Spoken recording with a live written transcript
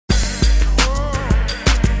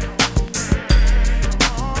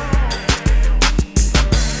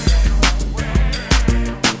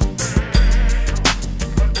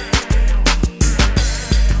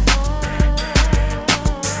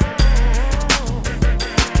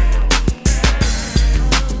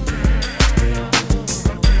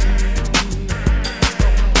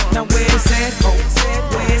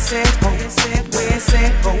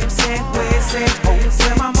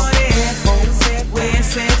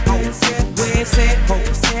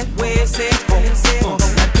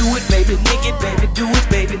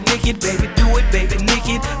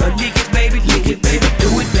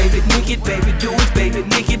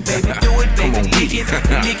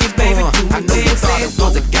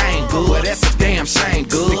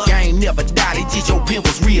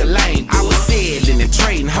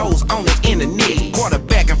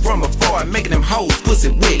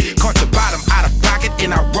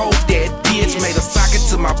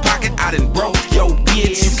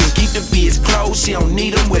she don't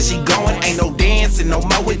need them. Where she going? Ain't no dancing no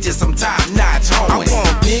more, it's just some top-notch hoeing. I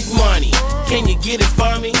want big money, can you get it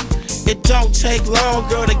for me? It don't take long,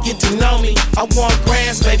 girl, to get to know me. I want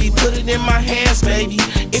grams, baby, put it in my hands, baby.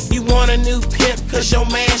 If you want a new pimp, cause your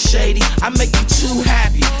man shady, I make you too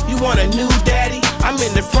happy. You want a new daddy? I'm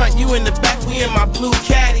in the front, you in the back, we in my blue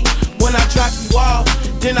caddy. When I drop you off,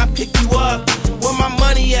 then I pick you up. Where my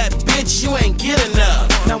money at, bitch, you ain't get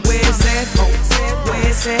enough. Now where's that hoe?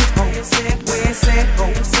 Where's that hoe? Where's that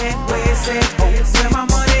hoe? Where's that hoe? Where my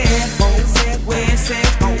money at? Where's that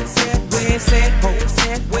hoe? Where's that hoe?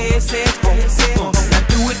 Where's that hoe? Now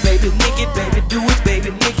do it, baby, lick it, baby, do it, baby,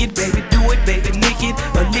 lick it, baby, do it, baby, lick it,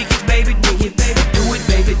 lick it, baby, lick it, baby, do it,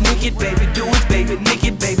 baby, lick it, baby, do it, baby, lick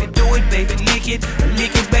it, baby, do it, baby, lick it,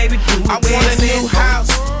 baby, do it. I want a new house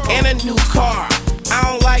and a new car. I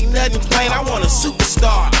don't like nothing plain, I want a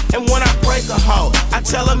superstar. And when I break a hoe, I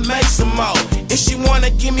tell her make some more. If she wanna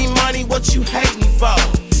give me money, what you hate me for?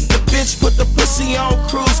 The bitch put the pussy on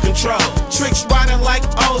cruise control. Tricks riding like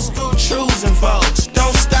old school cruising folks.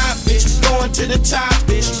 Don't stop, bitch, going to the top,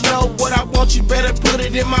 bitch. You know what I want, you better put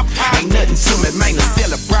it in my pocket. Ain't nothing to me, man, to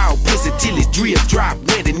sell a brown pussy till it drip drop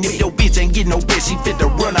wet. And if your bitch ain't get no bed, she fit the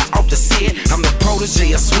runner off the set. I'm the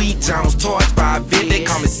protege of Sweet Jones, taught by a vet. They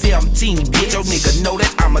call me 17, bitch, your nigga know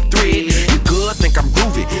that I'm a thread. You good, think I'm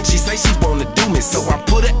groovy, she say she wanna do me, so I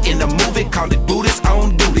put her in a movie, call it Buddhist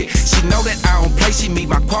on duty. She know that I don't play, she meet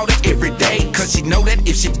my quota every day, cause she know that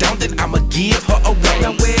if she don't, then I'ma give her away.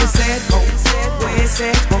 Now where's that hoe? Where's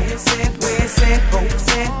that hoe? Where's that hoe?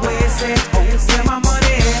 Where's that hoe? Where my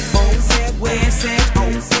money at? Where's that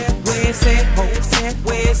hoe? Where's that hoe?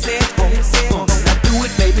 Where's that hoe? Now do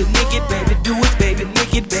it, baby, lick it, baby, do it, baby,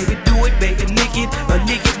 lick it, baby, do it, baby, lick it,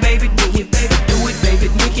 baby, do it, baby, do it, baby,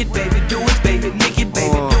 lick it, baby, do it, baby, lick it,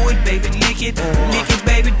 baby, do it, baby, lick it,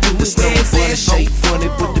 baby, do it. The snow funny, shape funny,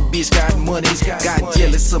 but the bitch got money. Got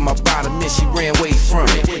jealous of my bottom and she ran away from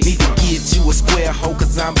it. Need to get you a square hoe,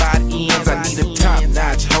 cause I'm by the ends. I need a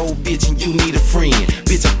top-notch hoe, bitch, and you need a friend.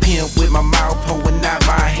 Bitch, I pimp with my mouth, hoe, and not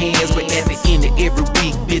my hands. But at the end of every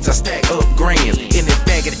week, bitch, I stack up grands. And that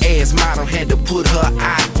faggot ass model had to put her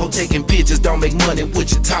eye. Hoe taking pictures don't make money,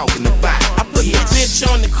 what you talking about? I put the bitch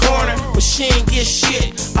on the corner, but she ain't get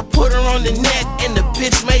shit. I put her on the net, and the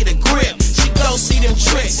bitch made a grip. She go see them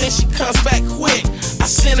tricks, and she comes back quick. I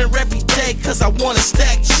send her every day, cause I wanna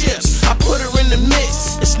stack chips. I put her in the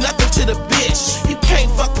mix, it's nothing to the bitch. You can't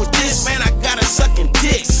fuck with this, man, I got her sucking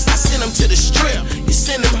dicks. I send them to the strip, you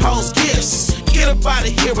send them hoes gifts. Get up out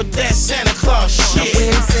of here with that Santa Claus shit.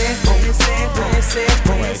 Where's that hoe? Where's that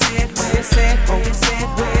hoe? Where's that hoe?